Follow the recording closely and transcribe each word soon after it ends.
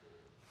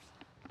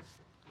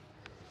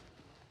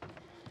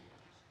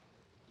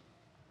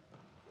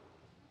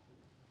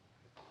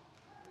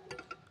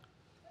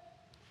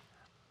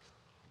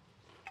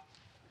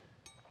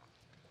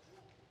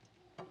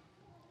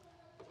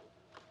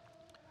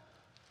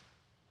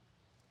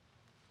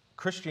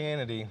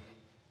Christianity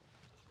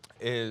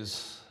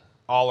is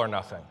all or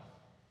nothing.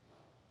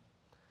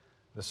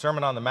 The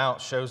Sermon on the Mount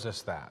shows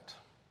us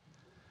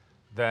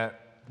that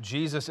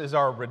Jesus is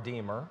our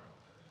Redeemer.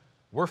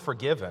 We're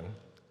forgiven,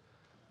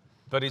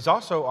 but He's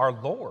also our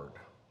Lord,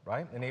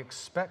 right? And He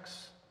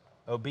expects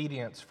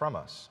obedience from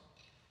us.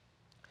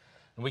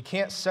 And we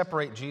can't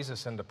separate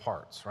Jesus into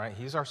parts, right?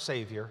 He's our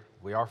Savior.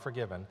 We are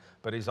forgiven,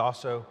 but He's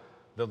also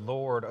the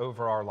Lord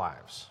over our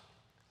lives.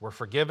 We're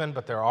forgiven,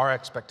 but there are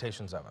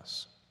expectations of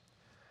us.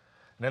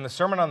 And in the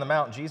Sermon on the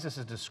Mount, Jesus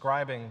is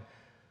describing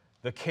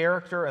the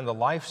character and the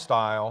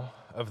lifestyle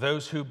of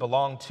those who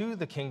belong to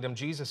the kingdom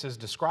Jesus is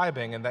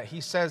describing and that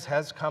He says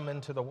has come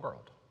into the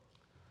world.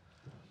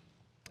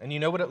 And you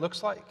know what it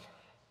looks like?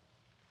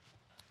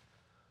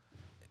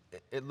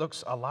 It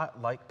looks a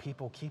lot like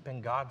people keeping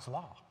God's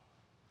law.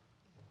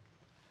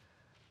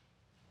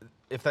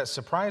 If that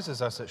surprises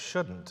us, it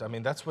shouldn't. I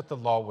mean, that's what the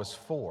law was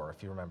for,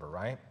 if you remember,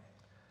 right?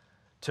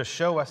 To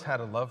show us how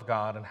to love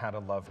God and how to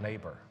love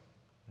neighbor.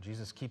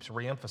 Jesus keeps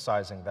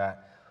reemphasizing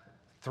that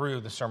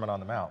through the Sermon on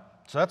the Mount.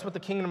 So that's what the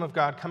kingdom of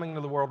God coming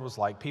into the world was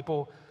like.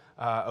 People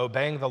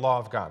obeying the law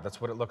of God. That's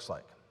what it looks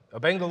like.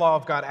 Obeying the law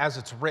of God as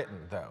it's written,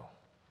 though.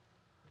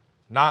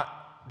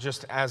 Not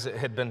just as it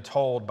had been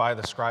told by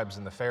the scribes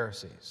and the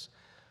Pharisees.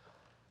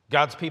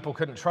 God's people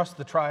couldn't trust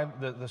the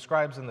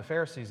scribes and the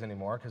Pharisees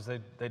anymore because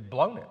they'd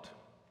blown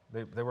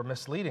it. They were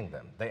misleading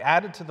them. They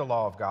added to the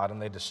law of God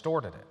and they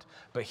distorted it.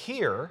 But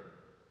here,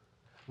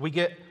 we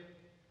get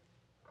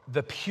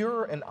the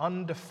pure and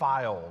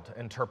undefiled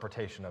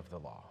interpretation of the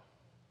law.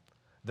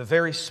 The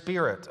very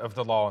spirit of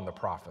the law and the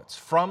prophets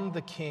from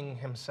the King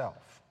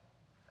Himself.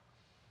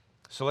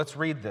 So let's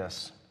read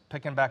this,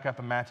 picking back up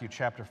in Matthew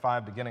chapter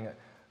 5, beginning at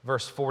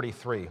verse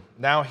 43.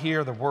 Now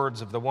hear the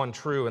words of the one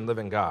true and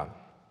living God.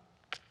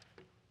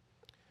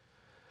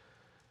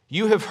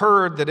 You have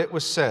heard that it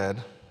was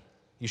said,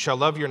 you shall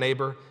love your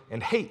neighbor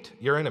and hate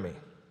your enemy.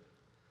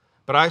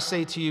 But I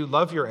say to you,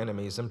 love your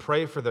enemies and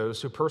pray for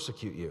those who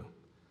persecute you,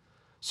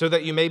 so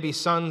that you may be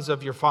sons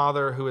of your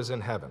Father who is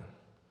in heaven.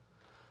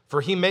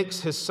 For He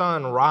makes His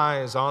sun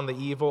rise on the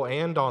evil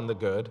and on the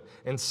good,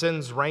 and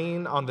sends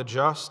rain on the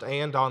just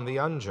and on the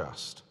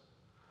unjust.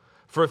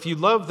 For if you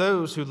love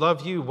those who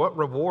love you, what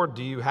reward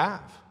do you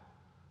have?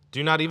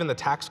 Do not even the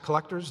tax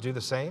collectors do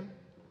the same?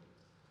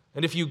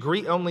 And if you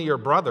greet only your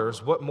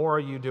brothers, what more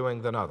are you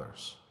doing than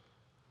others?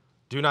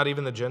 Do not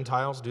even the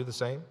Gentiles do the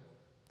same?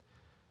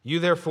 You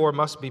therefore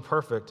must be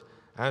perfect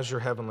as your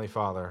heavenly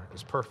Father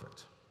is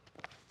perfect.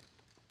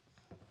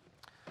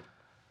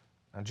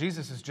 Now,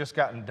 Jesus has just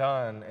gotten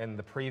done in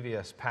the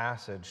previous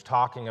passage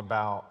talking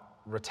about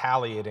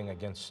retaliating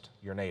against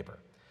your neighbor,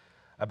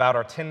 about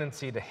our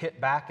tendency to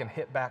hit back and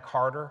hit back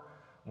harder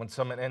when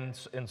someone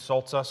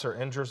insults us or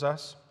injures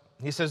us.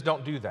 He says,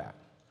 don't do that.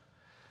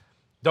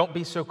 Don't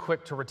be so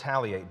quick to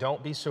retaliate.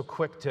 Don't be so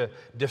quick to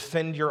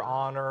defend your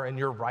honor and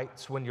your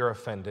rights when you're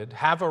offended.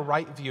 Have a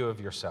right view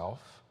of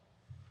yourself.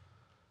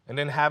 And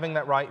in having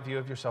that right view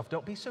of yourself,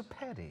 don't be so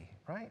petty,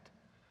 right?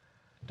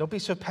 Don't be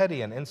so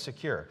petty and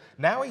insecure.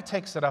 Now He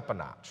takes it up a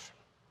notch.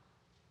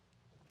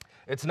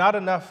 It's not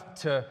enough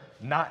to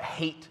not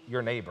hate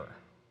your neighbor.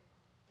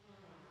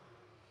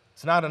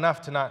 It's not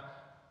enough to not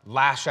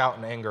lash out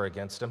in anger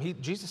against him.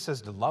 Jesus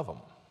says to love him.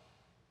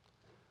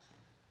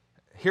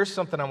 Here's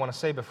something I want to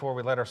say before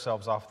we let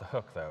ourselves off the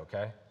hook, though,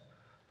 okay?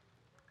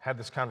 Had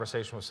this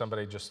conversation with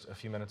somebody just a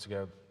few minutes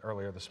ago,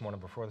 earlier this morning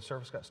before the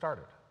service got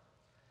started.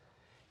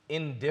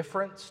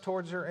 Indifference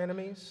towards your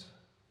enemies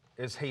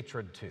is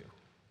hatred too.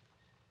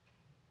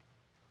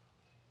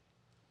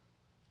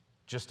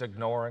 Just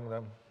ignoring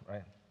them,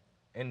 right?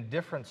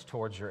 Indifference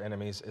towards your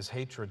enemies is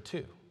hatred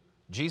too.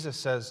 Jesus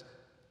says,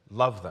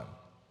 love them.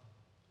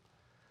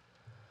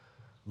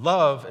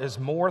 Love is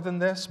more than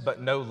this, but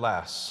no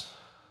less.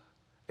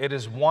 It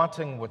is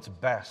wanting what's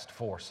best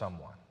for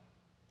someone.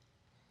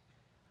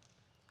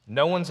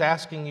 No one's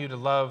asking you to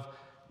love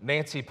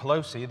Nancy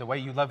Pelosi the way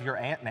you love your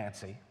Aunt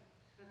Nancy.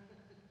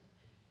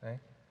 Okay?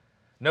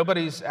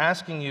 Nobody's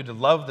asking you to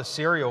love the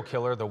serial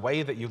killer the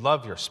way that you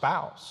love your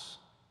spouse.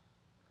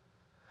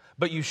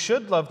 But you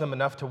should love them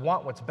enough to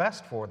want what's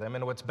best for them,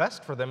 and what's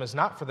best for them is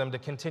not for them to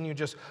continue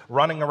just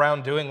running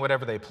around doing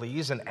whatever they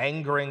please and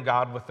angering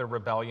God with their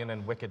rebellion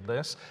and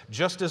wickedness,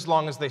 just as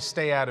long as they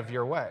stay out of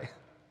your way.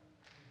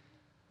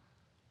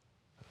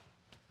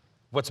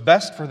 What's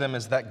best for them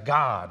is that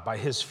God, by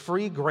His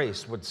free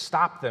grace, would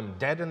stop them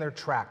dead in their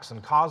tracks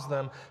and cause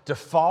them to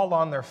fall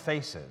on their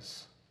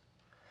faces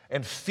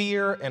in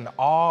fear and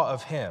awe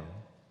of Him,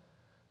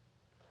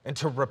 and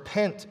to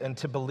repent and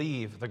to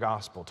believe the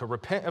gospel, to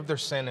repent of their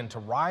sin and to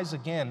rise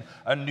again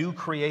a new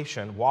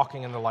creation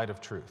walking in the light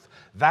of truth.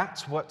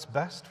 That's what's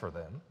best for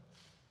them,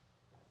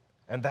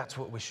 and that's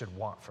what we should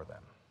want for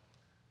them.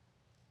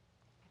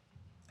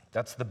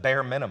 That's the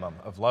bare minimum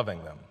of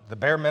loving them. The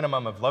bare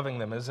minimum of loving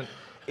them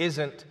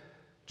isn't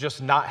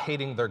just not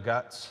hating their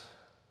guts.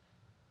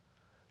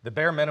 The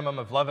bare minimum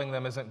of loving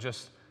them isn't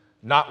just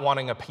not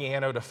wanting a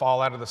piano to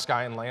fall out of the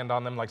sky and land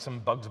on them like some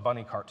Bugs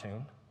Bunny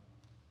cartoon.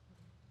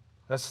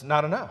 That's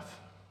not enough.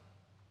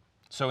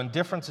 So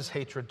indifference is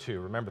hatred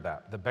too. Remember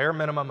that. The bare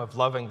minimum of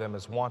loving them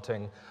is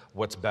wanting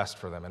what's best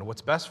for them. And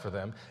what's best for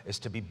them is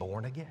to be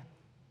born again.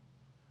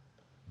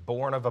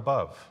 Born of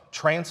above.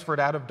 Transferred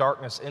out of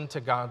darkness into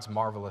God's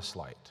marvelous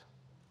light.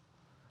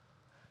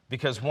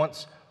 Because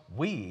once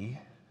we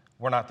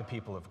were not the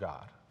people of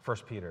God. 1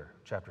 Peter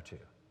chapter 2.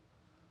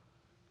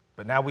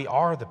 But now we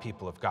are the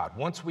people of God.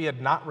 Once we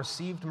had not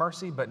received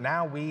mercy, but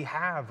now we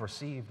have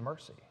received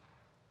mercy.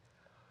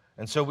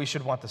 And so we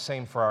should want the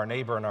same for our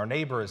neighbor, and our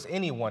neighbor is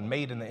anyone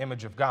made in the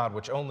image of God,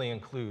 which only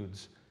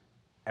includes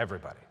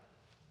everybody.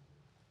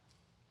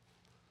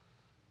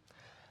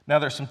 Now,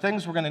 there's some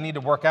things we're going to need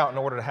to work out in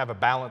order to have a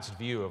balanced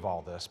view of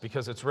all this,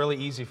 because it's really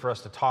easy for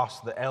us to toss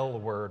the L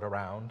word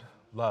around,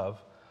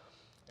 love,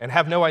 and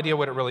have no idea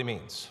what it really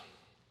means.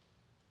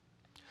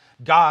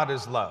 God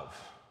is love,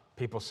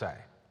 people say.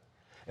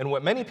 And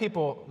what many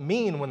people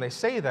mean when they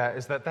say that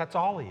is that that's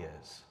all he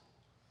is.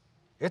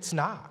 It's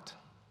not.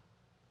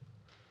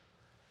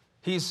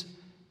 He's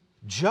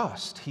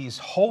just, he's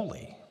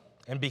holy,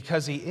 and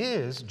because he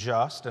is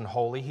just and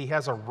holy, he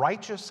has a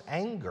righteous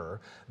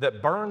anger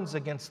that burns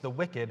against the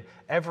wicked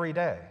every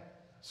day.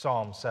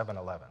 Psalm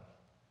 7:11.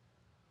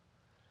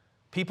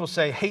 People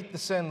say, hate the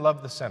sin,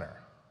 love the sinner.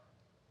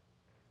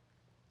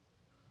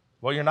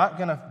 Well, you're not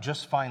going to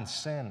just find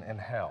sin in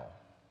hell.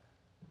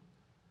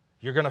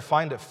 You're going to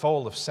find it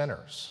full of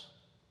sinners.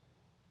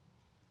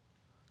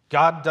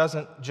 God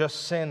doesn't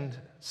just send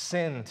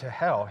sin to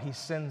hell, he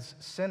sends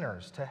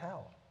sinners to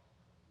hell.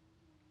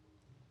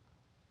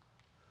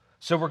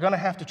 So we're going to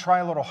have to try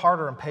a little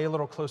harder and pay a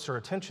little closer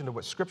attention to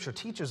what Scripture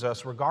teaches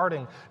us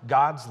regarding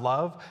God's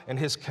love and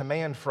his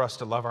command for us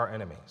to love our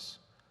enemies.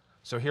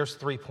 So here's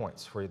 3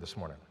 points for you this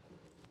morning.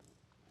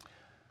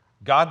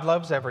 God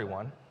loves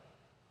everyone.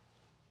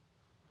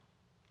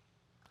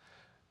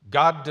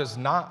 God does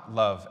not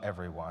love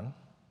everyone.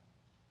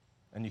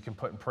 And you can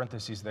put in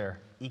parentheses there,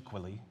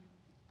 equally.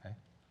 Okay?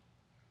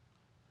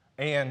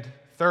 And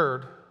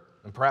third,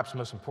 and perhaps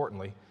most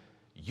importantly,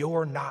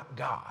 you're not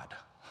God.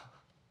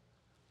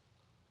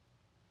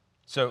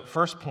 So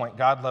first point,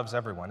 God loves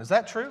everyone. Is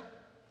that true?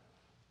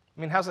 I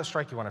mean, how does that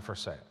strike you when I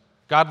first say it?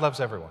 God loves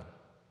everyone.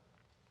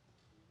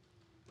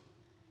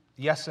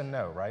 Yes and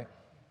no, right?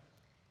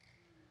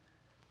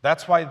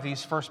 That's why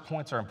these first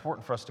points are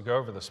important for us to go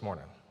over this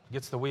morning. It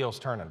gets the wheels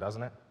turning,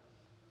 doesn't it?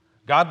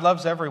 God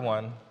loves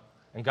everyone,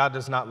 and God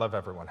does not love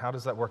everyone. How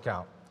does that work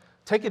out?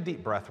 Take a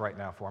deep breath right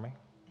now for me.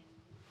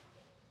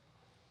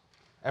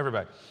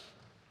 Everybody.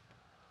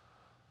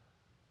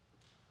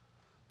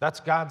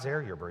 That's God's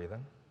air you're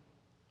breathing.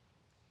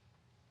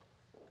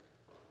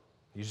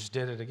 You just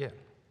did it again.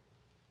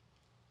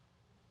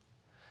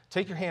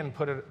 Take your hand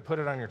and put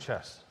it on your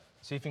chest.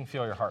 See if you can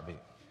feel your heartbeat.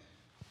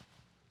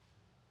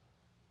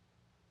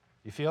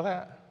 You feel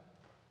that?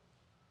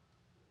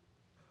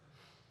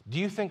 Do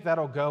you think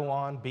that'll go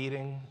on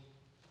beating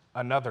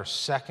another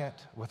second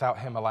without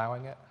him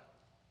allowing it?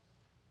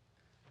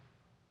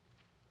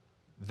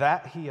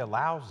 That he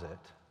allows it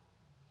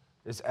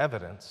is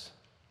evidence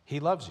he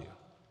loves you.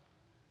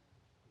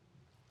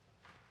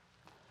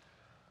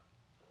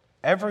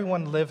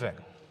 Everyone living,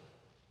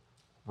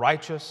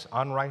 righteous,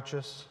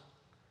 unrighteous,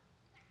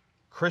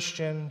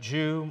 Christian,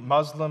 Jew,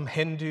 Muslim,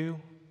 Hindu,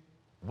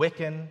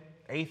 Wiccan,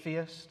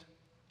 atheist,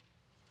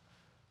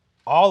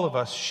 all of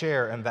us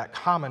share in that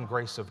common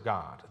grace of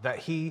God, that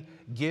he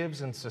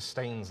gives and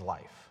sustains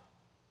life.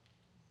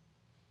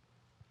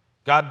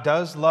 God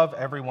does love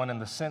everyone in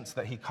the sense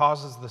that he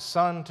causes the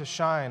sun to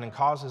shine and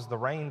causes the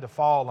rain to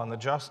fall on the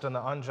just and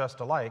the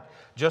unjust alike,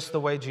 just the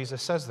way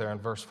Jesus says there in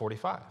verse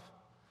 45.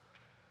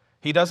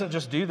 He doesn't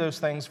just do those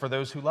things for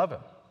those who love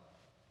him.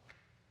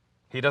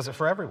 He does it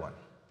for everyone.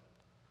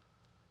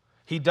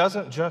 He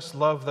doesn't just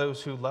love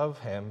those who love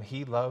him,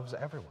 he loves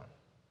everyone.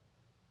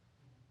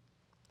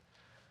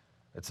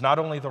 It's not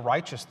only the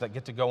righteous that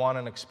get to go on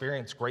and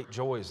experience great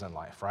joys in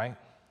life, right?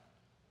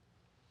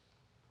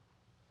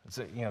 It's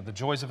the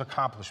joys of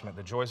accomplishment,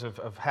 the joys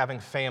of having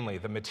family,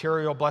 the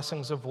material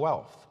blessings of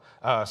wealth,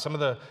 some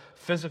of the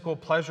physical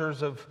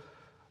pleasures of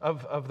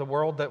the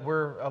world that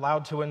we're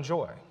allowed to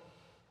enjoy.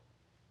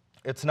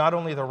 It's not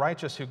only the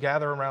righteous who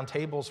gather around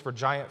tables for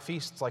giant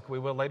feasts like we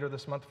will later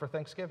this month for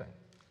Thanksgiving.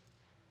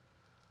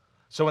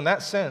 So in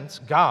that sense,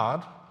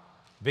 God,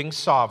 being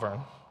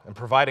sovereign and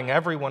providing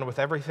everyone with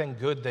everything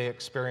good they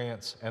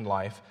experience in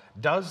life,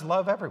 does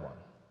love everyone.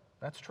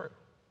 That's true.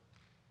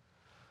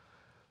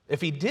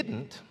 If he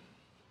didn't,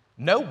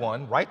 no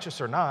one,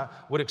 righteous or not,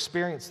 would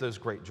experience those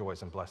great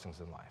joys and blessings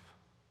in life.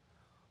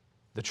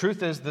 The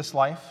truth is, this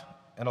life,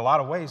 in a lot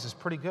of ways, is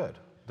pretty good.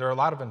 There are a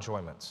lot of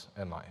enjoyments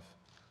in life.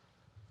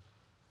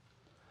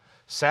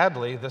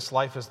 Sadly, this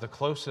life is the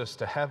closest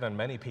to heaven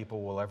many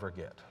people will ever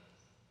get.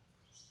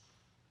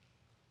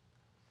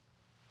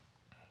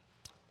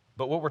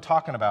 But what we're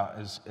talking about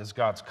is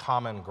God's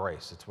common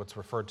grace. It's what's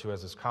referred to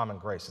as his common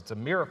grace. It's a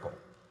miracle.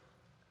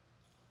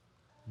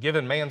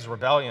 Given man's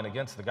rebellion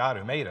against the God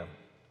who made him,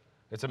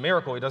 it's a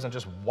miracle he doesn't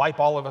just wipe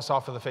all of us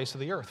off of the face of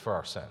the earth for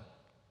our sin.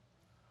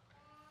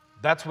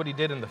 That's what he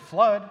did in the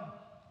flood,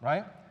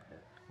 right?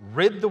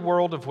 Rid the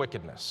world of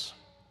wickedness.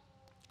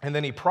 And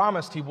then he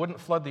promised he wouldn't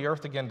flood the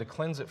earth again to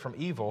cleanse it from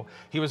evil.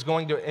 He was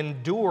going to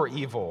endure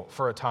evil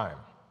for a time,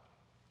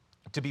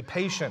 to be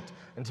patient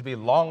and to be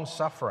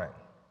long-suffering.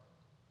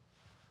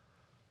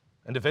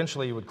 And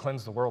eventually he would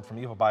cleanse the world from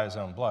evil by his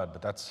own blood,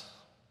 but that's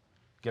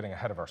getting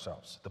ahead of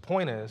ourselves. The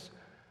point is,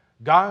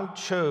 God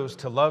chose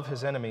to love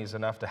his enemies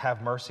enough to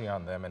have mercy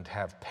on them and to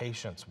have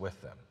patience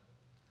with them.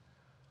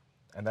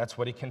 And that's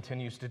what he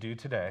continues to do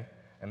today,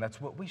 and that's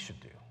what we should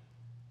do.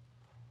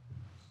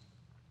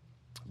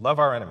 Love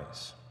our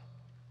enemies.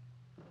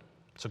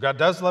 So God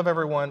does love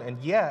everyone, and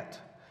yet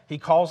he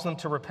calls them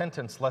to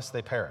repentance lest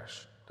they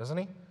perish, doesn't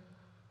he?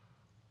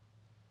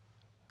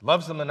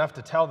 Loves them enough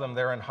to tell them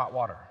they're in hot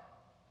water.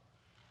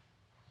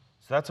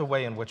 So that's a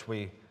way in which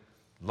we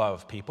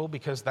love people,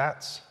 because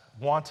that's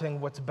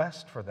wanting what's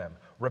best for them,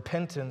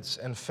 repentance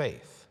and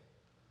faith.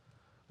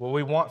 What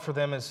we want for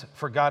them is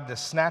for God to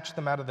snatch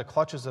them out of the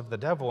clutches of the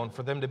devil and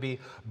for them to be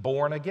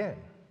born again.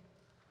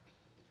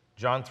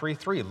 John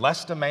 3:3,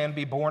 lest a man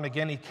be born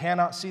again, he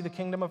cannot see the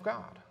kingdom of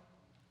God.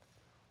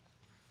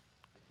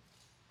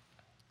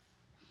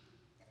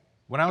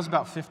 When I was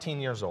about 15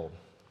 years old,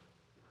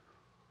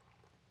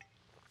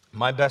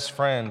 my best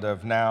friend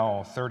of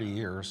now 30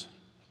 years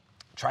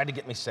tried to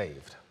get me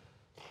saved.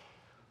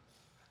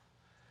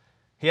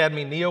 He had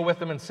me kneel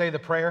with him and say the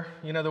prayer,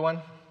 you know the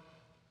one?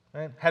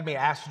 Right? Had me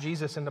ask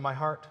Jesus into my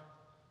heart.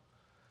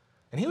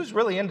 And he was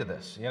really into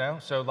this,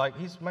 so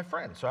he's my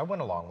friend, so I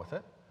went along with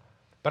it.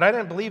 But I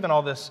didn't believe in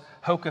all this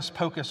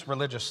hocus-pocus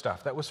religious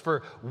stuff. That was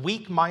for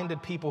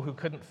weak-minded people who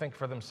couldn't think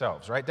for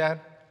themselves, right, Dad?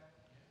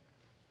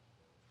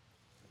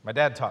 My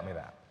dad taught me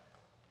that.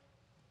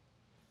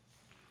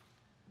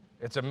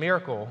 It's a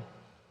miracle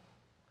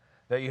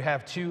that you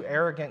have two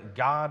arrogant,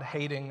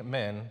 God-hating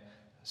men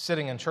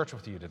sitting in church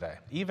with you today.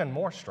 Even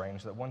more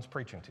strange that one's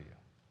preaching to you.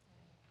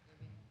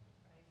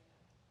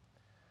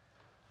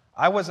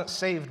 I wasn't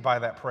saved by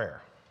that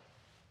prayer.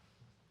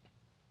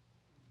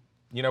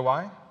 You know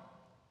why?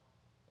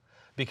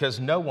 Because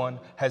no one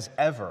has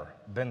ever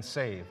been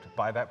saved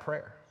by that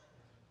prayer.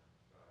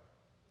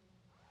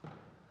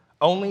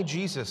 Only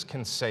Jesus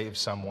can save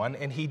someone,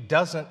 and he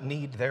doesn't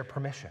need their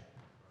permission.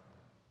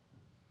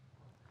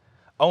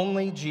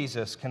 Only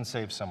Jesus can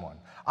save someone.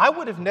 I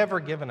would have never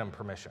given him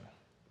permission.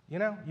 You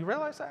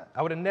realize that?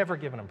 I would have never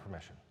given him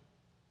permission.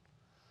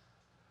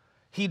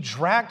 He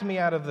dragged me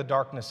out of the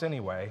darkness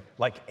anyway,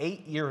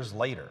 8 years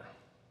later.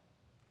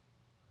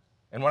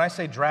 And when I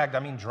say dragged, I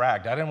mean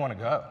dragged. I didn't want to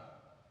go.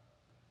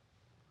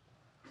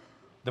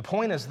 The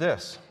point is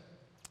this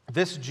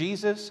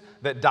Jesus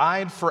that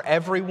died for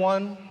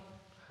everyone,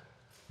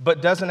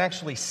 but doesn't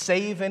actually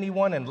save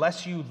anyone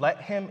unless you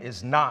let him,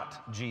 is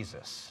not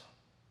Jesus.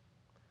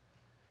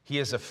 He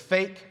is a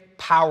fake,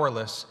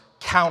 powerless,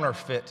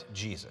 counterfeit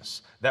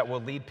Jesus that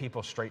will lead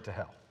people straight to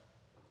hell.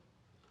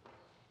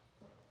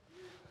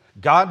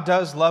 God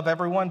does love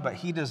everyone, but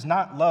he does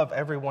not love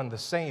everyone the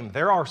same.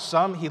 There are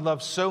some he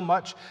loves so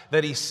much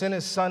that he sent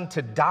his son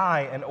to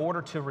die in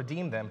order to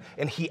redeem them,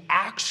 and he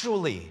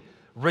actually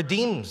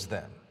redeems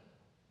them.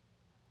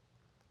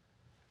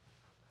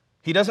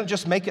 He doesn't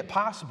just make it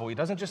possible. He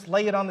doesn't just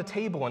lay it on the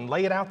table and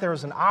lay it out there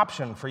as an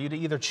option for you to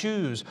either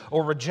choose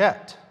or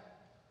reject.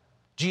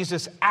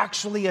 Jesus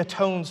actually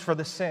atones for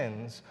the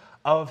sins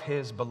of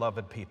his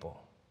beloved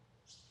people.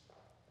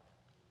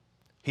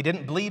 He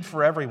didn't bleed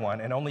for everyone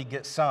and only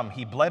get some.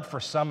 He bled for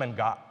some and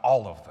got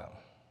all of them.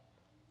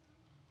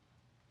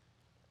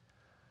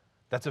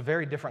 That's a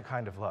very different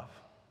kind of love.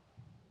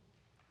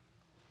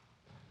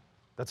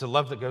 That's a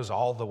love that goes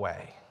all the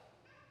way.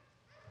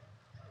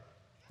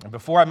 And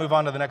before I move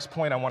on to the next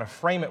point, I want to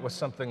frame it with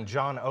something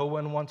John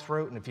Owen once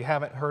wrote. And if you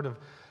haven't heard of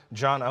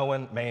John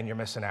Owen, man, you're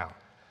missing out.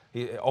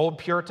 Old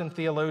Puritan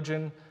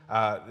theologian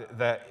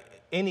that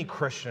any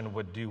Christian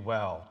would do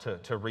well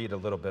to read a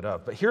little bit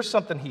of. But here's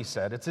something he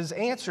said. It's his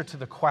answer to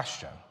the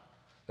question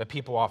that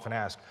people often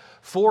ask: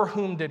 for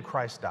whom did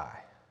Christ die?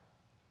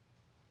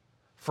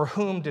 For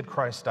whom did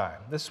Christ die?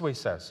 This is what he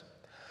says.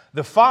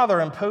 The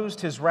Father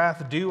imposed his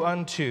wrath due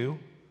unto,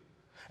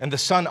 and the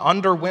Son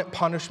underwent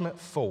punishment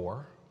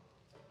for.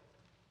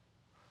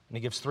 And he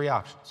gives three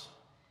options: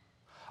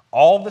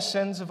 all the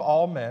sins of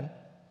all men,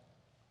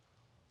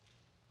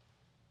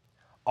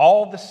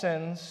 all the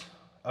sins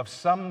of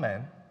some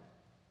men,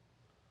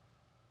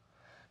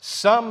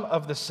 some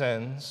of the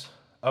sins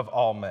of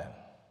all men.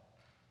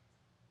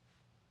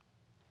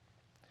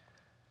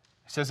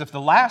 He says if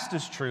the last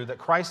is true, that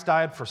Christ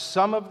died for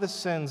some of the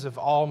sins of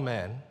all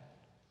men,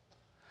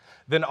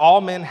 then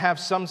all men have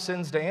some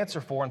sins to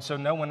answer for, and so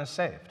no one is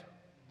saved.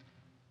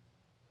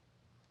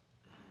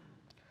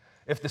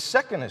 If the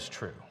second is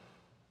true,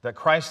 that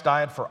Christ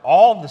died for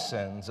all the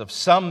sins of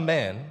some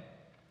men,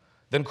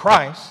 then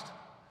Christ,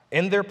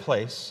 in their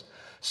place,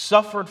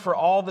 suffered for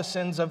all the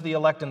sins of the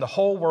elect in the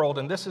whole world,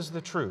 and this is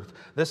the truth.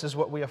 This is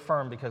what we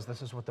affirm because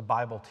this is what the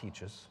Bible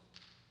teaches.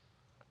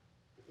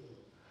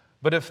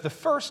 But if the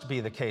first be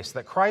the case,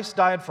 that Christ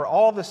died for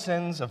all the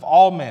sins of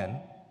all men,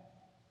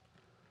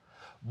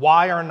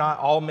 why are not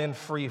all men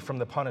free from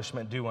the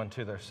punishment due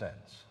unto their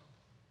sins?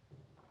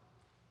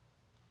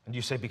 And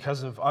you say,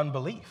 because of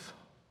unbelief.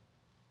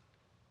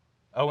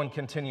 Owen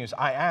continues,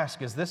 I ask,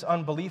 is this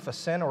unbelief a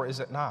sin or is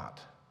it not?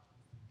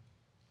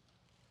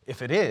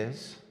 If it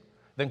is,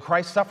 then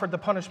Christ suffered the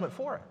punishment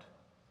for it.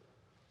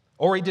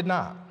 Or he did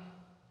not.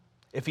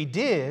 If he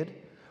did,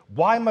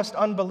 why must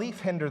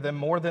unbelief hinder them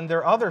more than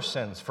their other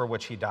sins for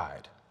which he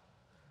died?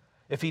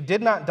 If he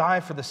did not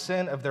die for the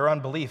sin of their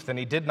unbelief, then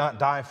he did not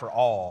die for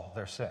all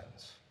their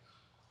sins.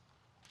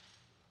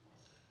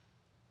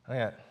 And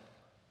it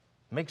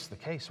makes the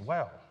case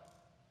well.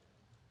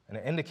 And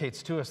it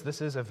indicates to us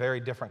this is a very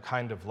different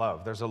kind of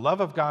love. There's a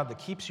love of God that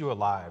keeps you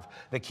alive,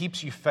 that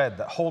keeps you fed,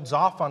 that holds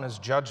off on his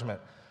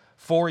judgment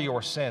for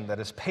your sin, that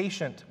is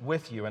patient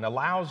with you and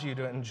allows you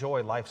to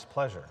enjoy life's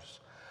pleasures.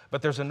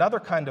 But there's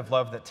another kind of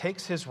love that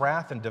takes his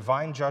wrath and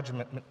divine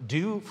judgment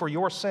due for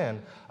your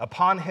sin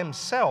upon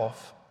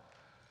himself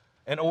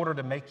in order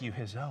to make you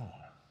his own.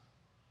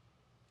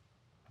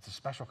 It's a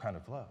special kind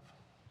of love.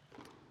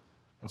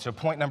 And so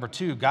point number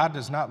 2, God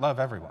does not love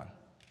everyone. ...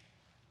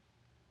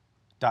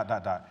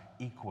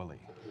 equally.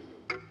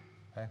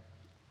 Okay?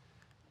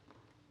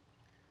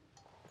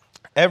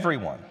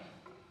 Everyone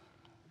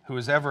who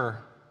has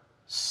ever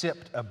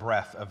sipped a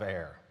breath of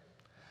air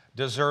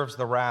deserves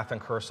the wrath and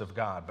curse of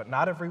God, but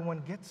not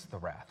everyone gets the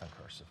wrath and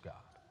curse of God.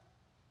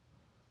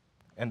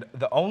 And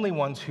the only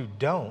ones who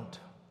don't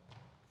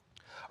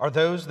are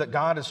those that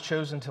God has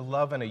chosen to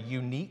love in a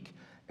unique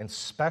and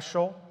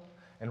special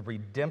and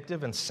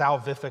redemptive and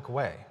salvific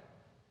way.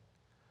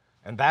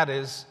 And that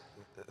is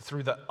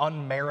through the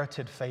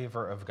unmerited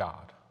favor of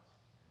God.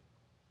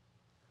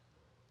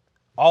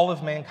 All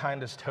of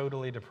mankind is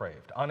totally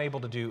depraved, unable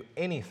to do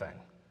anything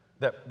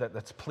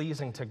that's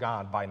pleasing to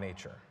God by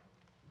nature.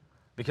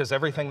 Because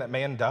everything that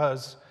man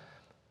does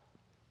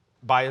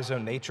by his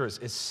own nature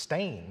is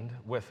stained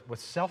with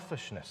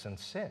selfishness and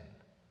sin.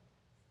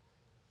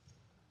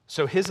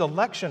 So his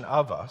election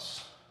of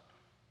us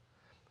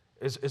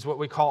is what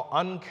we call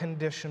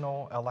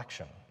unconditional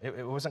election.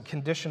 It wasn't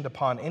conditioned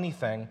upon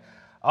anything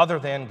other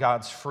than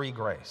God's free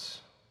grace.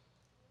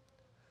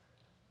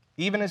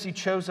 Even as he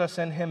chose us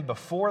in him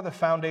before the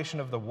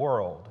foundation of the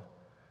world,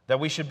 that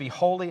we should be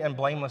holy and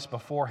blameless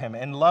before him.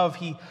 In love,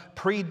 he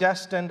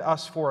predestined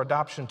us for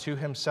adoption to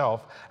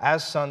himself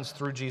as sons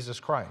through Jesus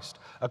Christ,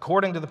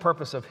 according to the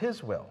purpose of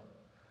his will,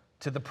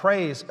 to the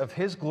praise of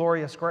his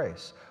glorious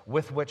grace,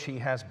 with which he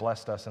has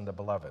blessed us in the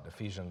beloved.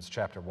 Ephesians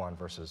chapter 1,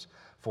 verses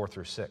 4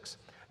 through 6.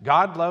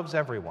 God loves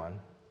everyone,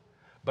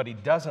 but he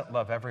doesn't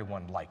love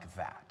everyone like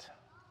that.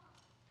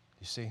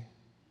 You see?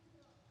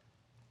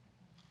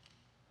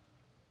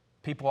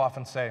 People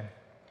often say,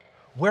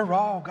 we're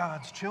all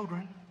God's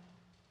children.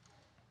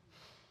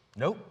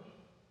 Nope.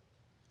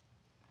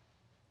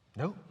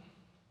 Nope.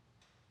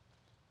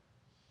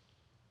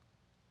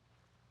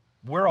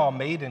 We're all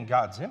made in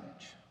God's image.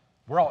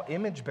 We're all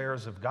image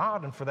bearers of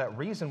God, and for that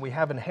reason we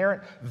have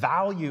inherent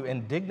value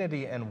and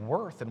dignity and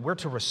worth, and we're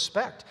to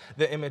respect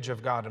the image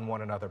of God in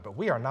one another, but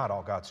we are not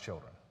all God's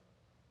children.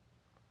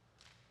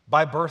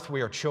 By birth,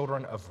 we are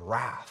children of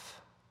wrath.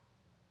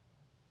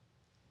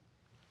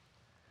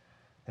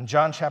 In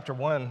John chapter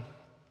 1,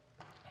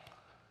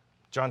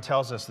 John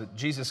tells us that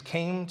Jesus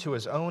came to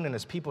his own and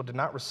his people did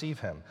not receive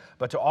him.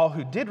 But to all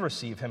who did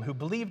receive him, who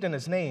believed in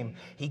his name,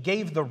 he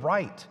gave the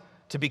right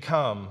to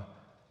become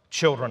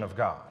children of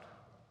God,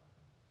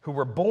 who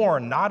were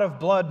born not of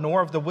blood,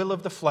 nor of the will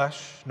of the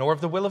flesh, nor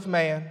of the will of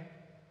man,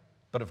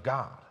 but of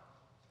God.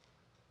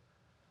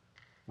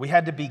 We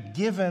had to be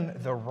given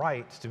the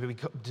right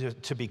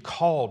to be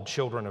called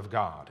children of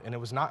God, and it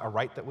was not a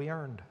right that we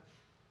earned.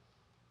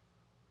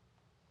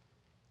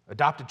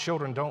 Adopted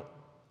children don't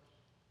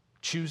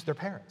choose their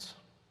parents.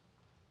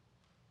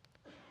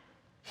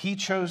 He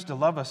chose to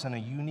love us in a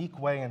unique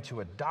way and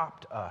to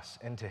adopt us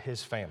into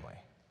his family.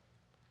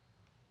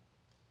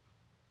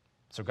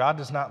 So God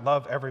does not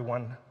love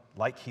everyone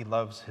like he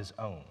loves his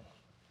own.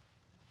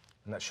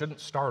 And that shouldn't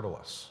startle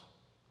us.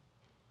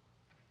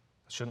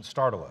 It shouldn't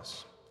startle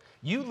us.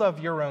 You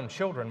love your own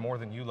children more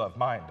than you love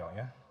mine, don't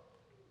you?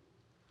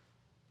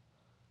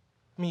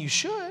 I mean, you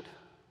should.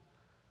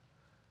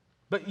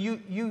 But you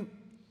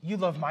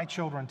love my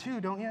children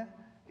too, don't you?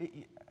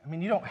 I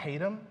mean, you don't hate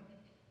them.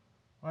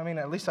 I mean,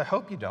 at least I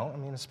hope you don't. I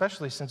mean,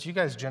 especially since you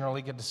guys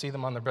generally get to see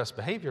them on their best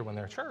behavior when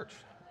they're at church.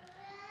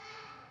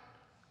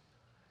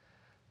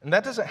 And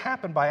that doesn't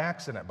happen by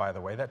accident, by the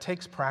way. That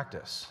takes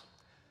practice.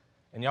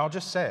 And y'all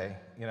just say,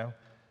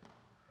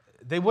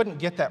 they wouldn't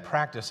get that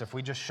practice if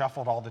we just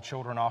shuffled all the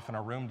children off in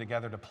a room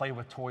together to play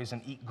with toys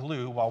and eat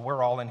glue while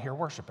we're all in here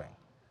worshiping,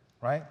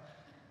 right?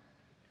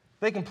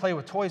 They can play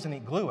with toys and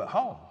eat glue at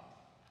home.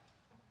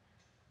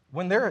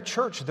 When they're at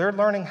church, they're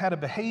learning how to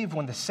behave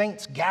when the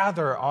saints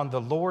gather on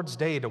the Lord's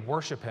day to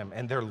worship him,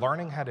 and they're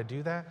learning how to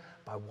do that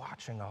by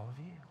watching all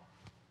of you.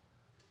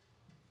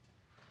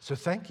 So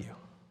thank you.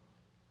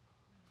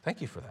 Thank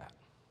you for that.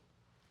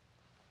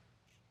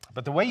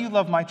 But the way you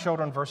love my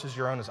children versus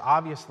your own is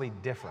obviously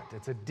different.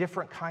 It's a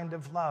different kind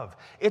of love.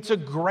 It's a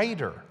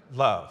greater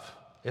love,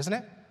 isn't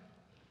it?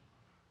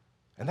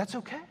 And that's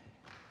okay.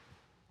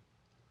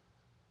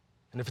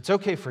 And if it's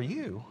okay for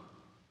you,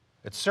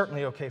 It's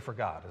certainly okay for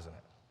God, isn't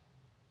it?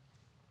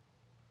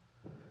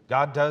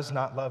 God does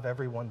not love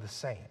everyone the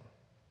same.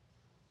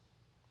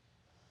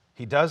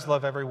 He does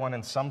love everyone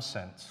in some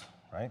sense,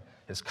 right?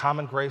 His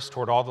common grace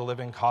toward all the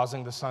living,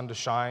 causing the sun to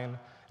shine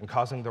and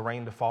causing the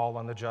rain to fall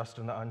on the just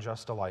and the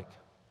unjust alike.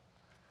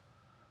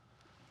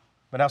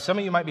 But now some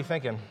of you might be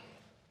thinking,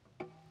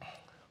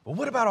 well,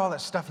 what about all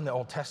that stuff in the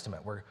Old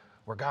Testament where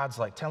God's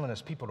like telling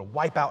his people to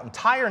wipe out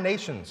entire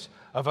nations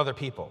of other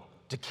people,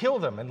 to kill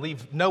them and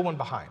leave no one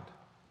behind?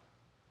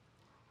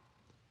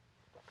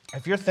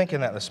 If you're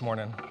thinking that this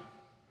morning,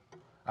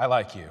 I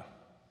like you.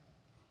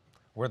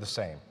 We're the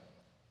same.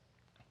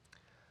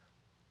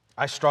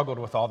 I struggled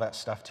with all that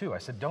stuff too. I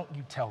said, don't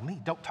you tell me,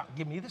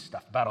 give me this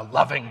stuff about a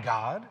loving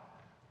God.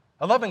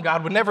 A loving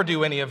God would never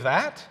do any of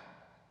that.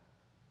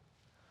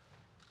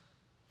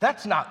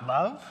 That's not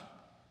love.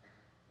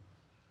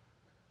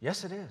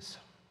 Yes, it is.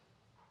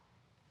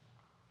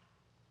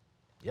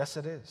 Yes,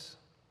 it is.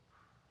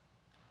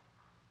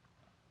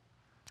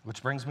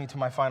 Which brings me to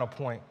my final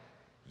point.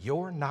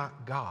 You're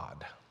not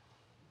God.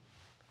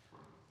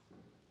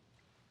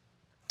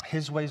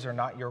 His ways are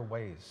not your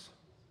ways.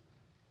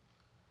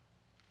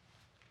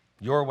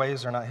 Your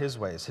ways are not his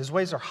ways. His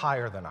ways are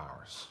higher than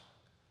ours.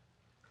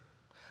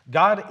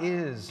 God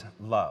is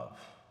love.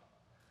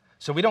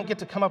 So we don't get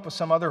to come up with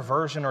some other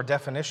version or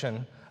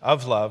definition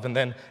of love and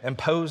then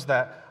impose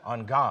that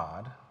on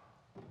God.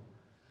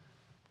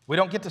 We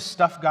don't get to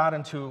stuff God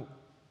into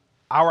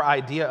our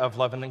idea of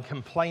love and then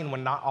complain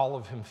when not all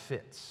of him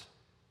fits.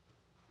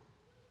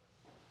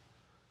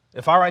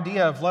 If our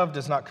idea of love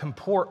does not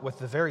comport with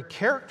the very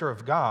character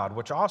of God,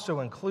 which also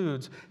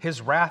includes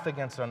his wrath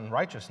against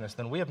unrighteousness,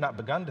 then we have not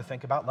begun to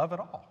think about love at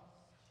all.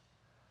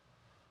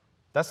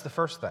 That's the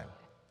first thing.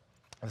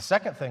 And the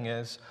second thing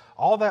is,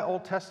 all that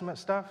Old Testament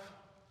stuff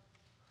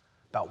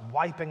about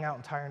wiping out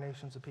entire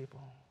nations of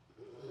people.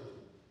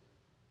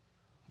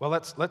 Well,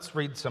 let's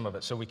read some of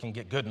it so we can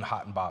get good and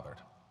hot and bothered,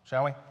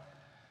 shall we?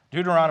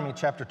 Deuteronomy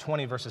chapter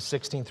 20, verses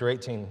 16 through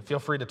 18. Feel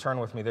free to turn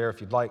with me there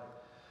if you'd like.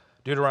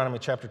 Deuteronomy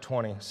chapter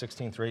 20,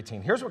 16 through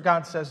 18. Here's what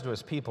God says to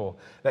his people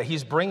that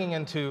he's bringing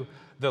into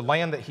the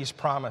land that he's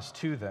promised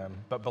to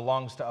them, but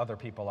belongs to other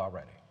people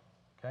already.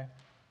 Okay?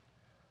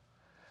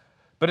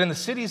 But in the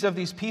cities of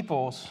these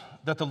peoples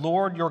that the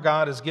Lord your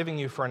God is giving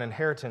you for an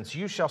inheritance,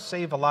 you shall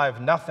save alive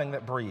nothing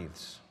that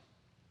breathes.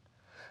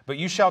 But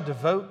you shall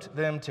devote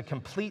them to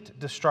complete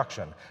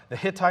destruction. The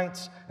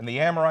Hittites and the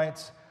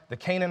Amorites, the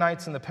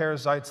Canaanites and the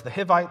Perizzites, the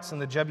Hivites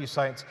and the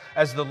Jebusites,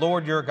 as the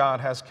Lord your God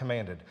has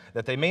commanded,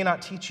 that they may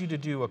not teach you to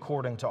do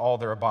according to all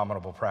their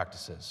abominable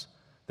practices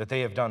that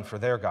they have done for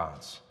their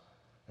gods.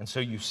 And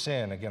so you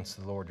sin against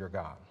the Lord your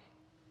God.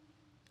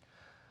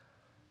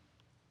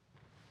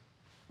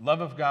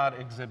 Love of God,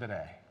 Exhibit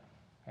A.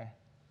 Okay?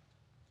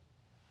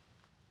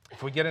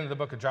 If we get into the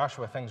book of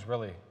Joshua, things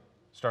really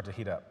start to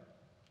heat up.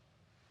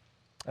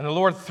 And the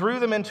Lord threw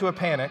them into a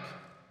panic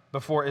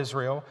before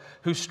Israel,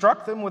 who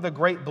struck them with a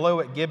great blow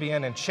at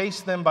Gibeon and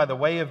chased them by the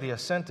way of the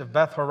ascent of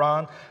Beth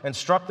Horon and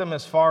struck them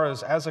as far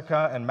as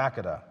Azekah and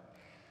Makkedah.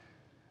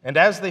 And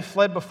as they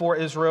fled before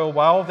Israel,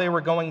 while they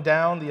were going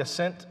down the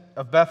ascent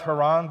of Beth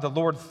Horon, the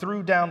Lord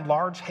threw down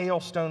large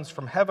hailstones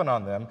from heaven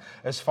on them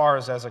as far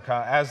as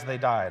Azekah as they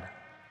died.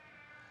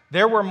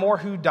 There were more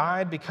who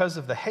died because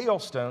of the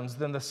hailstones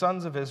than the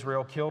sons of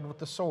Israel killed with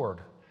the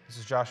sword. This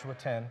is Joshua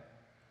 10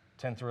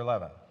 through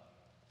 11.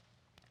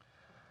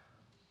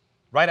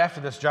 Right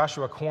after this,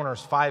 Joshua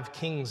corners 5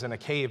 kings in a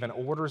cave and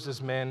orders his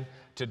men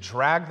to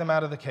drag them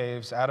out of the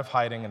caves, out of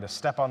hiding, and to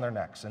step on their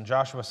necks. And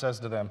Joshua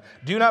says to them,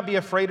 "Do not be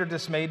afraid or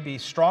dismayed. Be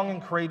strong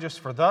and courageous,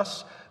 for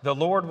thus the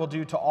Lord will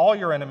do to all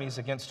your enemies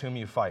against whom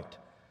you fight."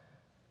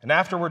 And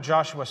afterward,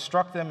 Joshua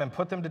struck them and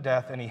put them to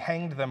death, and he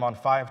hanged them on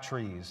 5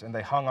 trees, and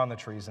they hung on the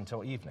trees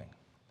until evening.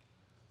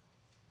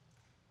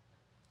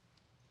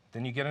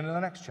 Then you get into the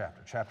next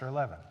chapter, chapter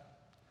 11.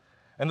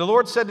 And the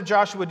Lord said to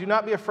Joshua, "Do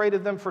not be afraid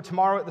of them, for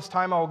tomorrow at this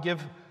time I will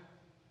give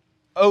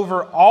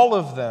over all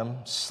of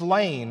them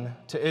slain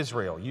to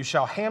Israel. You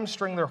shall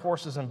hamstring their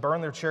horses and burn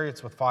their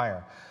chariots with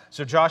fire."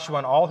 So Joshua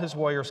and all his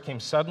warriors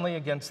came suddenly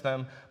against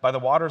them by the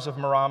waters of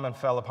Merom and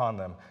fell upon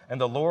them. And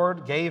the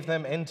Lord gave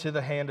them into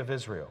the hand of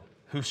Israel,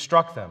 who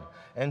struck them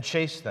and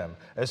chased them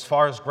as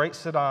far as Great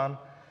Sidon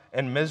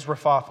and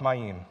Mizrephoth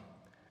Maim,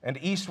 and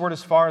eastward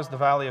as far as the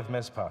valley of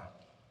Mizpah.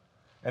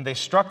 And they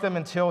struck them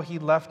until he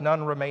left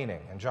none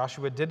remaining. And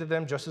Joshua did to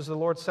them just as the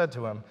Lord said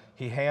to him.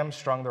 He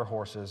hamstrung their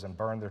horses and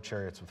burned their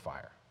chariots with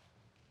fire.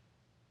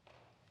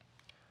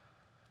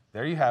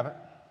 There you have it,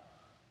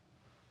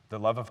 the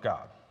love of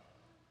God.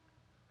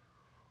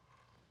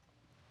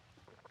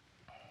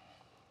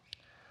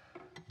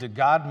 Did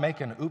God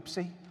make an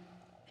oopsie?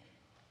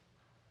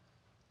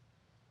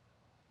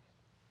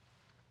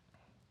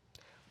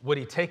 Would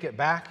he take it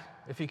back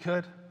if he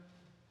could?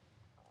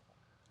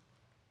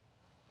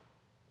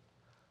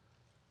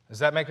 Does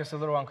that make us a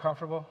little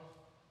uncomfortable?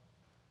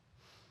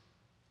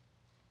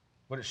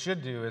 What it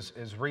should do is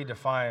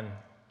redefine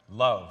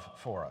love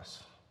for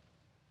us.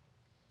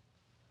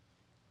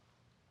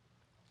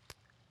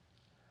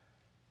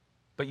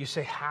 But you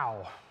say,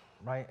 how?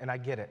 right? And I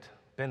get it.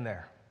 Been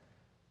there.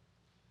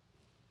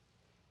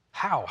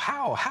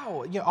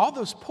 How? You know, all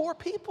those poor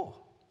people.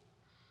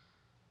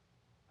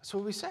 That's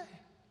what we say.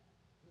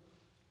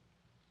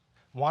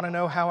 Want to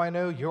know how I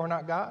know you're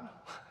not God?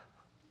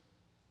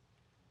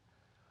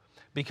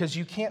 Because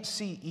you can't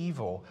see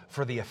evil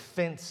for the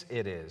offense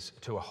it is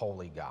to a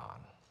holy God.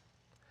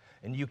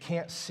 And you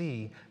can't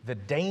see the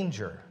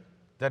danger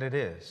that it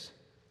is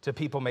to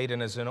people made in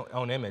his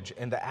own image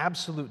and the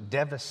absolute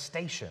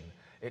devastation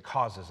it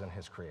causes in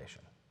his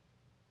creation.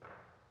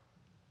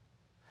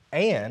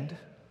 And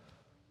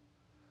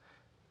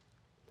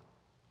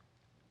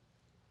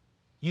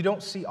you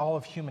don't see all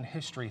of human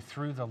history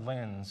through the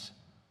lens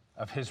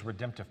of his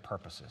redemptive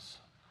purposes.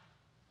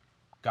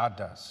 God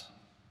does.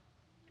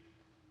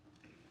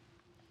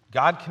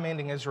 God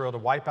commanding Israel to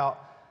wipe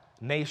out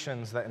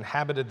nations that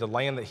inhabited the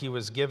land that he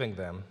was giving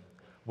them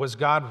was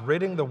God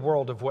ridding the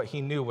world of what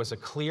he knew was a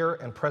clear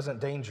and present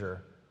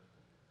danger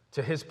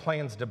to his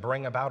plans to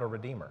bring about a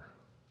redeemer.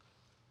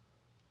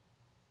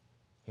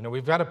 You know,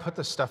 we've got to put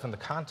this stuff in the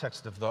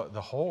context of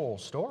the whole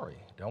story,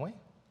 don't we?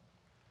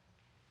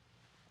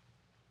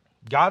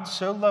 God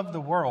so loved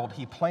the world,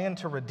 he planned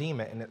to redeem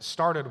it, and it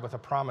started with a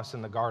promise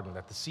in the garden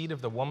that the seed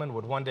of the woman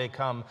would one day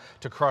come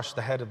to crush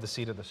the head of the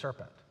seed of the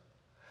serpent.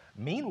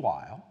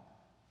 Meanwhile,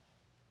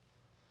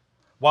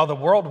 while the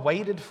world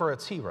waited for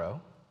its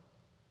hero,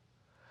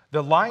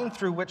 the line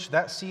through which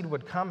that seed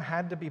would come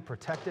had to be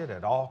protected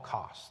at all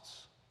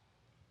costs.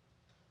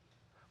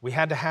 We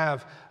had to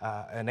have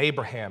an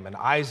Abraham, an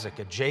Isaac,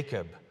 a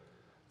Jacob,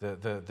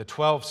 the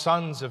 12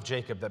 sons of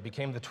Jacob that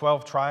became the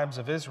 12 tribes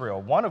of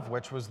Israel, one of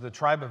which was the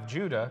tribe of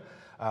Judah,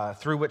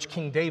 through which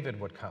King David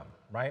would come,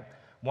 right?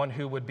 One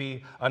who would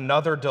be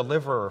another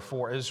deliverer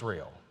for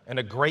Israel, and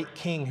a great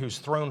king whose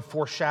throne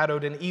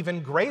foreshadowed an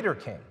even greater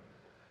king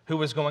who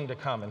was going to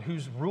come and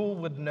whose rule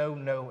would know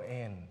no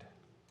end.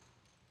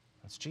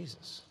 That's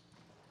Jesus.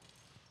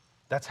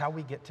 That's how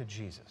we get to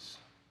Jesus.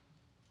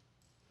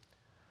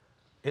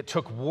 It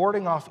took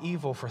warding off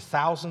evil for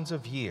thousands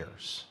of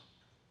years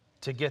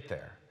to get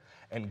there,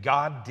 and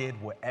God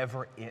did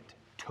whatever it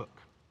took.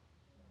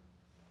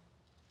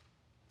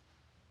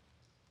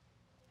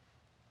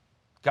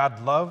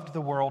 God loved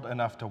the world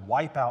enough to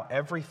wipe out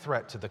every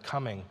threat to the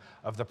coming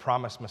of the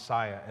promised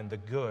Messiah and the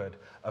good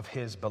of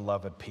his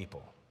beloved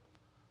people.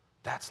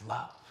 That's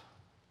love.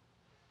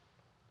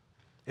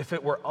 If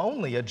it were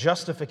only a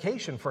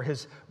justification for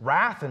his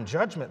wrath and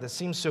judgment that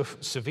seems so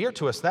severe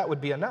to us, that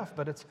would be enough,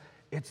 but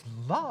it's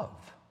love.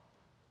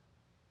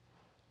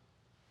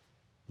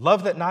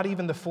 Love that not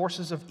even the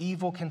forces of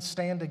evil can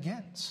stand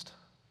against.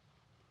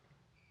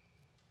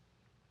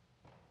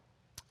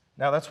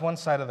 Now, that's one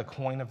side of the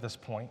coin of this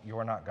point. You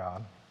are not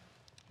God.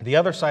 The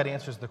other side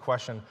answers the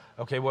question,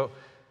 okay, well,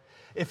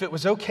 if it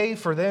was okay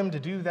for them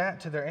to do that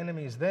to their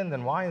enemies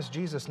then why is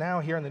Jesus now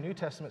here in the New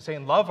Testament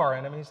saying, love our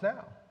enemies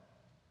now?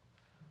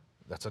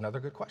 That's another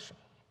good question.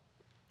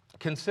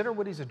 Consider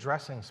what he's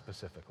addressing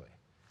specifically.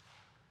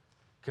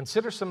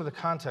 Consider some of the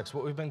context.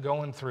 What we've been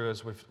going through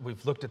as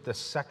we've looked at this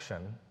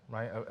section,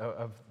 right,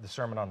 of the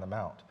Sermon on the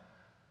Mount.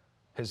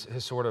 His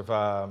sort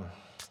of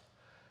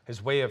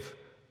his way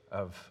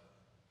of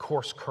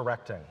course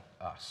correcting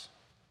us.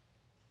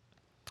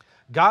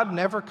 God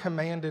never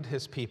commanded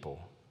his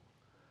people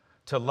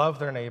to love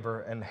their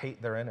neighbor and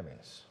hate their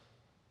enemies.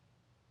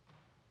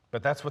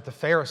 But that's what the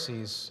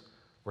Pharisees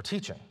were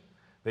teaching.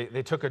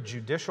 They took a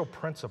judicial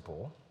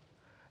principle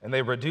and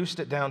they reduced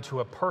it down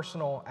to a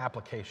personal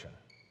application.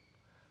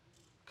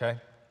 Okay?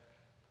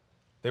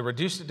 They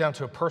reduced it down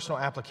to a personal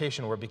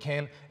application where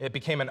it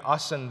became an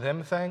us and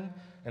them thing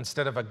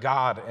instead of a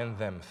God and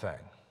them thing.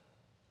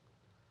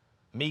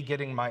 Me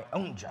getting my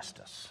own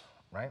justice,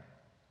 right?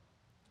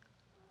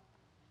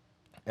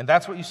 And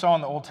that's what you saw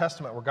in the Old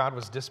Testament where God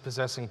was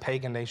dispossessing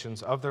pagan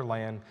nations of their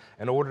land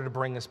in order to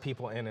bring his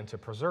people in and to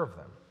preserve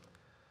them.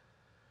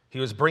 He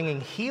was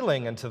bringing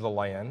healing into the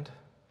land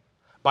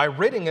by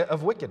ridding it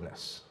of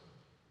wickedness.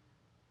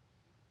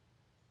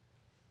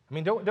 I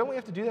mean, don't we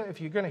have to do that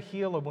if you're going to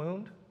heal a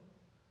wound?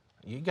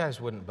 You guys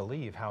wouldn't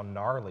believe how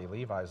gnarly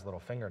Levi's little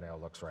fingernail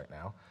looks right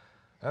now.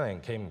 That thing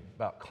came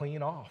about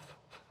clean off,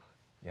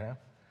 you know?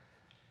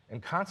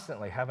 And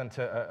constantly having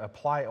to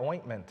apply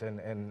ointment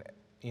and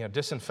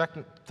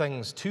disinfectant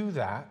things to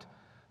that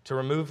to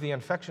remove the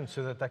infection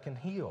so that can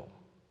heal.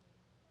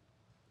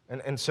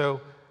 And so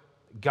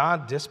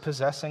God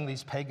dispossessing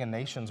these pagan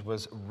nations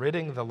was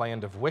ridding the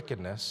land of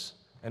wickedness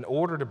in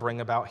order to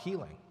bring about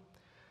healing.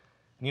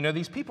 And you know,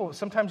 these people,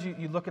 sometimes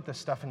you look at this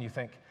stuff and you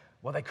think,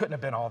 well, they couldn't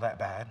have been all that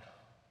bad,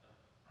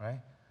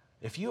 right?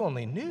 If you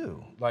only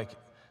knew, like,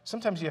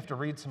 sometimes you have to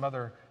read some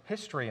other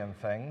history and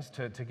things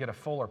to get a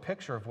fuller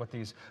picture of what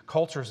these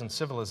cultures and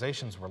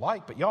civilizations were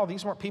like. But y'all,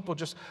 these weren't people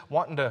just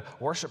wanting to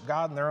worship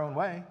God in their own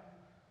way.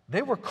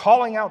 They were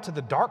calling out to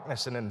the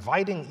darkness and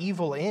inviting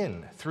evil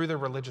in through their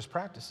religious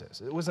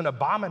practices. It was an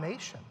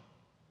abomination.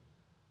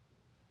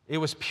 It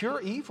was pure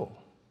evil,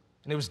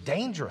 and it was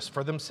dangerous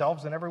for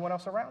themselves and everyone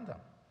else around them.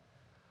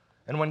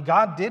 And when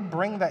God did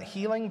bring that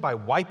healing by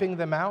wiping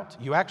them out,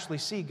 you actually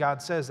see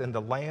God says, and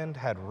the land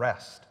had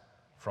rest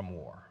from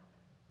war.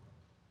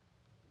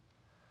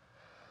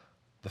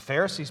 The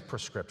Pharisees'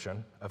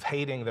 prescription of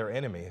hating their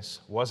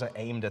enemies wasn't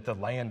aimed at the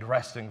land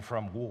resting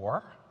from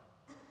war.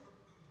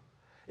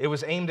 It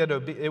wasn't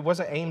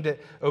aimed at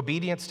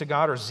obedience to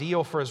God or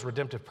zeal for his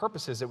redemptive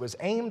purposes. It was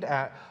aimed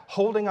at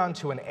holding on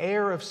to an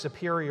air of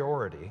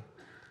superiority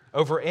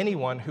over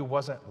anyone who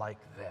wasn't like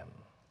them.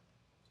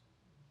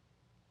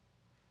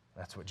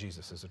 That's what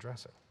Jesus is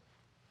addressing.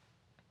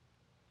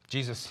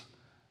 Jesus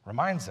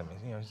reminds them,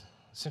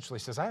 essentially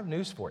says, I have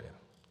news for you.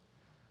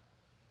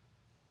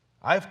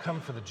 I've come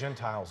for the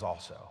Gentiles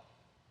also.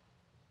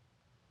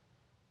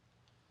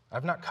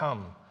 I've not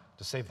come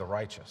to save the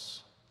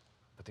righteous,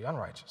 but the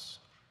unrighteous.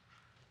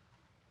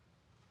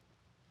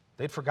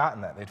 They'd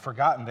forgotten that. They'd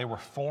forgotten they were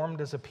formed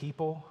as a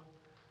people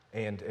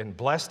and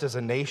blessed as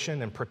a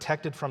nation and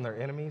protected from their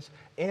enemies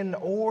in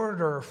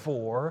order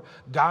for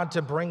God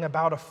to bring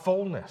about a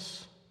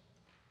fullness,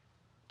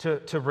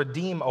 to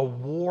redeem a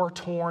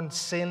war-torn,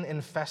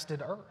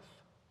 sin-infested earth.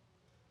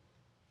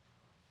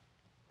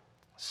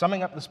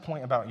 Summing up this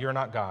point about you're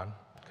not God,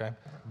 okay?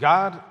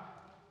 God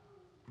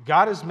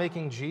is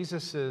making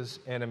Jesus'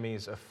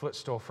 enemies a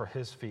footstool for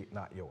his feet,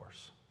 not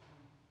yours.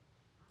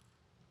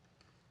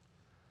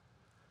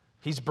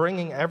 He's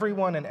bringing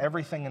everyone and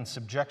everything in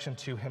subjection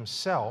to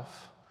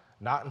himself,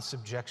 not in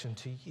subjection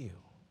to you.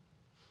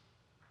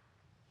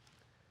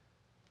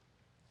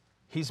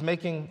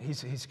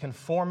 He's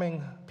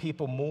conforming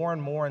people more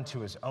and more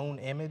into his own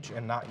image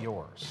and not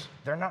yours.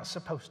 They're not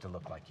supposed to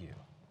look like you.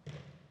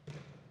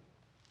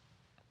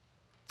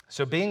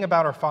 So being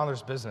about our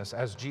Father's business,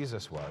 as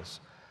Jesus was,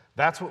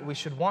 that's what we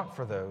should want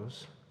for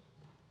those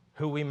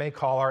who we may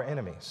call our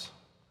enemies,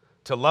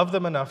 to love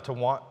them enough to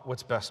want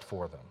what's best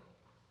for them.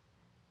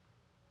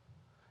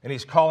 And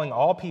he's calling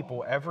all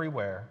people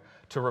everywhere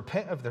to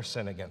repent of their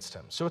sin against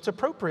him. So it's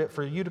appropriate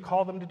for you to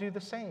call them to do the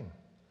same.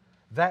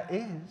 That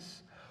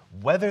is,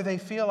 whether they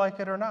feel like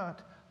it or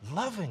not,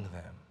 loving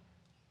them,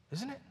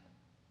 isn't it?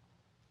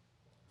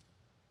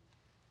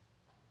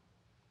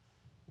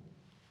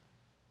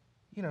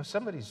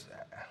 Somebody's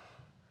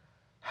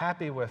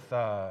happy with,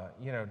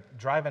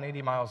 driving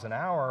 80 miles an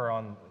hour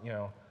on,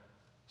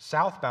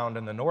 southbound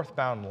in the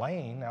northbound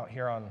lane out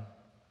here on,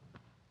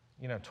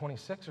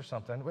 26 or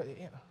something. But,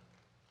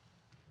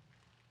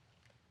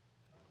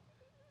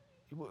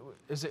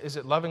 is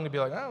it loving to be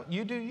like, oh,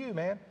 you do you,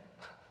 man?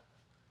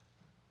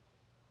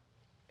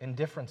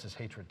 Indifference is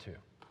hatred too.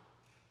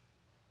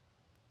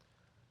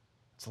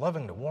 It's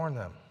loving to warn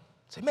them.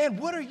 Say, man,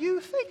 what are you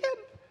thinking?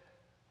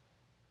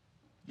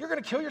 You're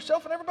going to kill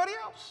yourself and everybody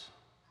else.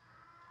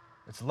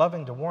 It's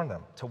loving to warn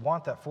them, to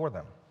want that for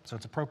them. So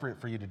it's appropriate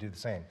for you to do the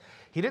same.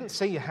 He didn't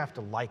say you have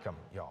to like them,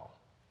 y'all.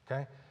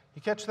 Okay?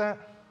 You catch that?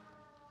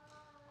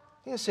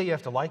 He didn't say you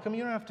have to like them.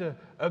 You don't have to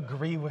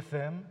agree with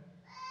them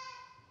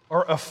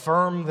or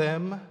affirm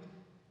them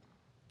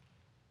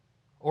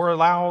or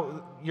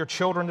allow your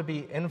children to be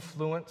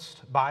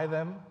influenced by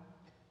them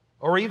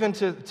or even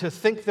to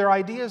think their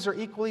ideas are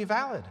equally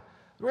valid.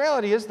 The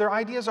reality is their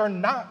ideas are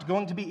not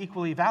going to be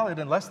equally valid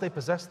unless they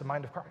possess the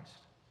mind of Christ.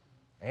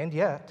 And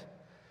yet,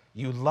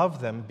 you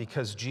love them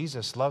because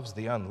Jesus loves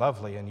the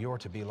unlovely and you're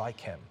to be like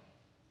him.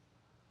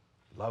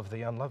 Love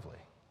the unlovely.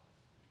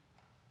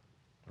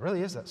 It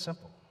really is that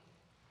simple.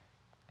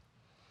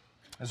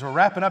 As we're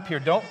wrapping up here,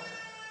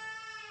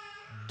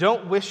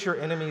 don't wish your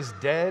enemies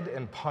dead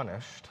and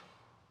punished.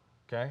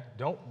 Okay?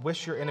 Don't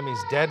wish your enemies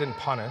dead and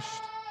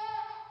punished.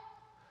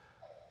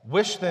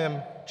 Wish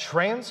them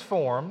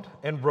transformed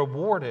and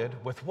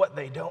rewarded with what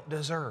they don't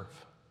deserve.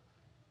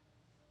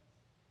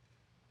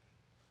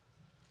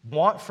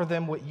 Want for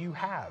them what you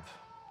have.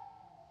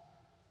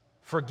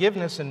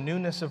 Forgiveness and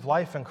newness of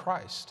life in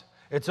Christ.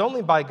 It's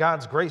only by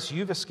God's grace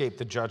you've escaped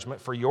the judgment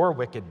for your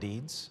wicked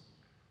deeds.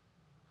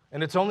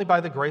 And it's only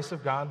by the grace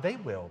of God they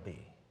will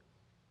be.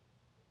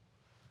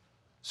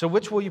 So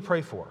which will you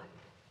pray for?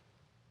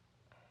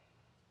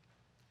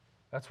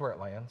 That's where it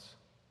lands.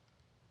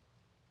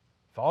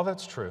 If all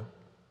that's true,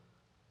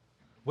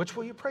 which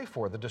will you pray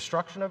for? The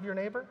destruction of your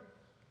neighbor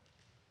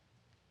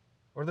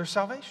or their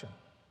salvation?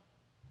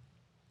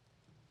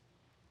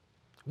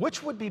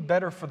 Which would be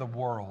better for the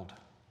world?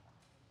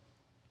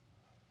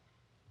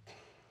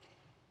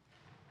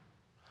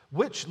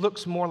 Which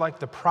looks more like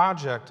the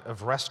project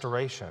of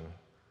restoration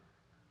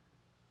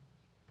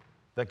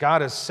that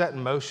God has set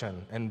in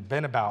motion and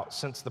been about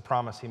since the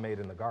promise he made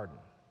in the garden?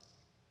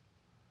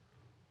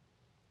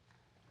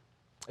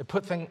 It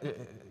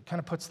kind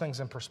of puts things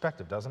in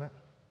perspective, doesn't it?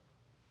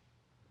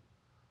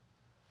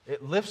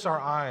 It lifts our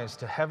eyes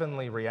to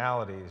heavenly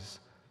realities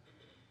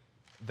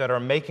that are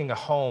making a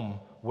home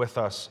with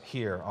us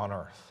here on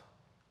earth.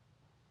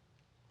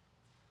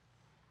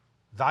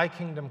 Thy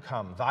kingdom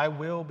come, thy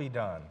will be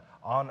done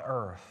on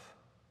earth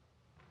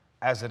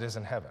as it is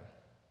in heaven.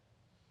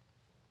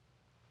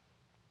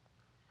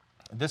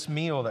 This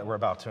meal that we're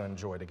about to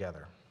enjoy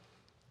together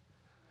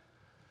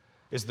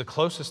is the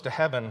closest to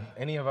heaven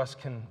any of us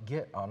can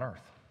get on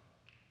earth.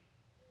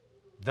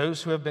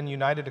 Those who have been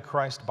united to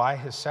Christ by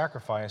his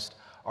sacrifice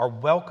are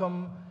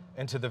welcome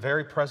into the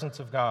very presence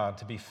of God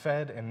to be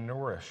fed and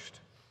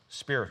nourished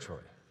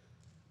spiritually.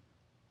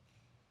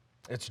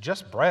 It's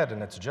just bread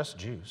and it's just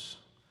juice.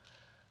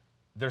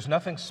 There's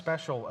nothing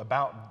special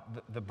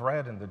about the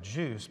bread and the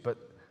juice, but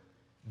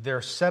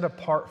they're set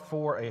apart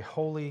for a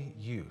holy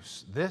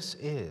use. This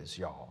is,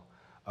 y'all,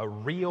 a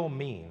real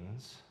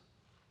means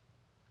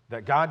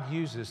that God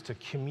uses to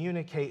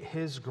communicate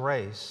His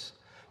grace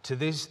to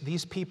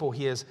these people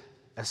He has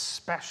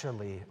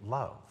especially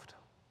loved.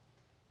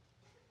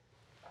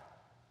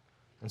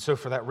 And so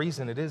for that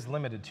reason, it is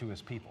limited to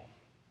His people.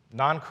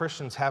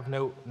 Non-Christians have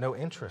no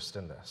interest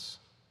in this.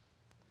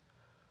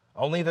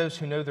 Only those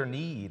who know their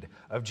need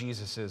of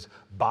Jesus'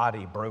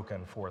 body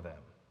broken for them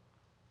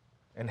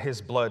and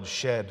His blood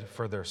shed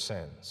for their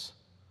sins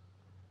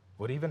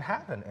would even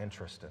have an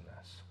interest in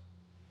this.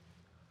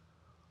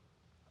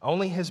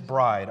 Only His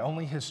bride,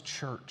 only His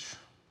church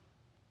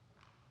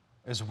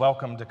is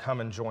welcome to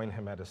come and join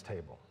Him at His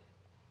table.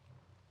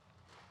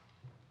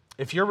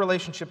 If your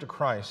relationship to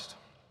Christ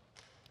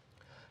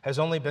has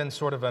only been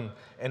sort of an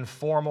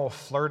informal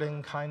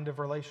flirting kind of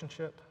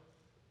relationship,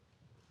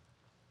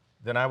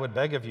 then I would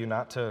beg of you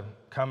not to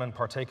come and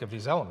partake of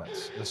these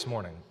elements this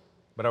morning.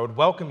 But I would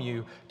welcome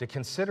you to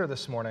consider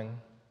this morning,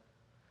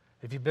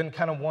 if you've been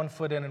kind of 1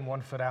 foot in and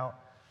 1 foot out,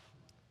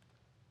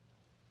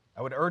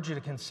 I would urge you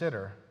to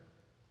consider,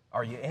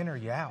 are you in or are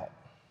you out?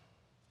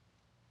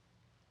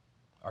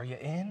 Are you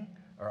in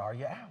or are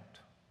you out?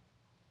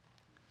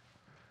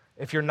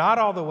 If you're not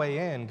all the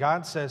way in,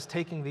 God says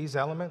taking these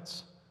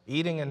elements,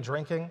 eating and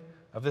drinking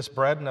of this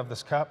bread and of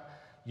this cup,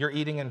 you're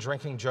eating and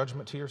drinking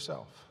judgment to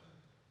yourself.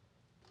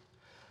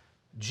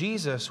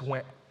 Jesus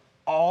went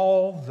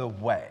all the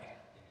way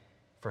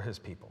for His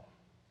people.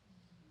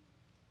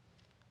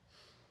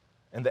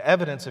 And the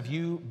evidence of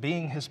you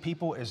being His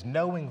people is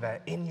knowing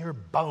that in your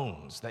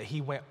bones that He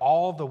went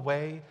all the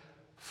way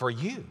for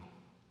you.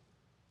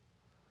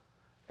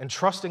 And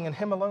trusting in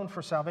Him alone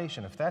for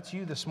salvation. If that's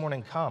you this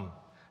morning, come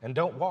and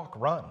don't walk,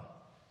 run.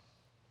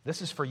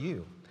 This is for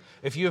you.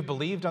 If you have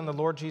believed on the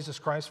Lord Jesus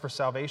Christ for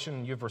salvation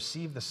and you've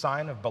received the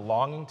sign of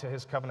belonging to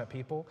His covenant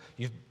people,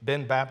 you've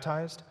been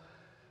baptized,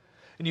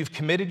 and you've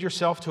committed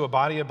yourself to a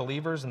body of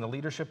believers and the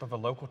leadership of a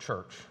local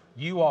church,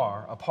 you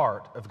are a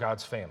part of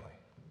God's family.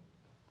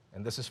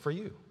 And this is for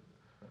you.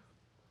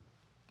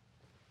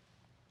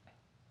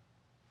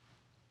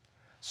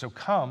 So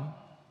come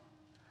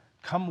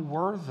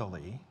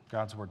worthily,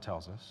 God's word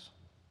tells us,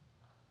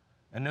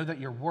 and know that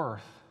your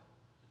worth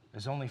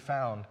is only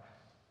found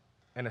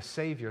in a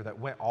Savior that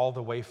went all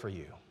the way for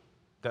you,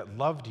 that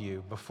loved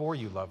you before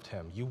you loved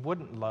Him. You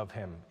wouldn't love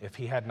Him if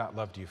He had not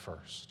loved you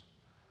first.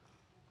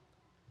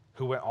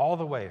 Who went all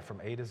the way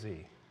from A to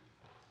Z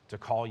to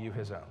call you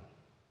His own.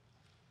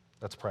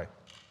 Let's pray.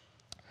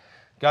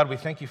 God, we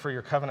thank You for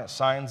Your covenant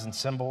signs and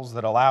symbols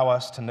that allow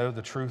us to know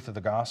the truth of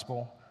the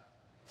gospel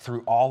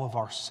through all of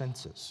our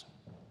senses.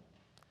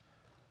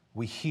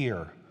 We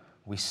hear,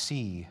 we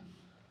see,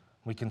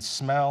 we can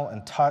smell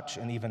and touch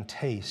and even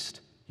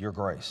taste Your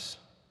grace.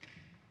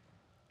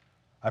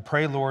 I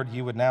pray, Lord,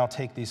 You would now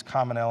take these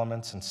common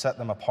elements and set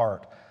them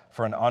apart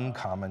for an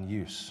uncommon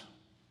use,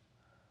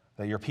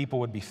 that Your people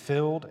would be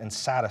filled and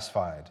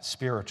satisfied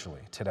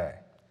spiritually today,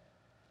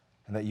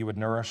 and that You would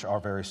nourish our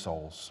very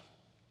souls.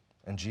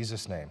 In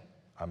Jesus' name,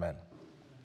 amen.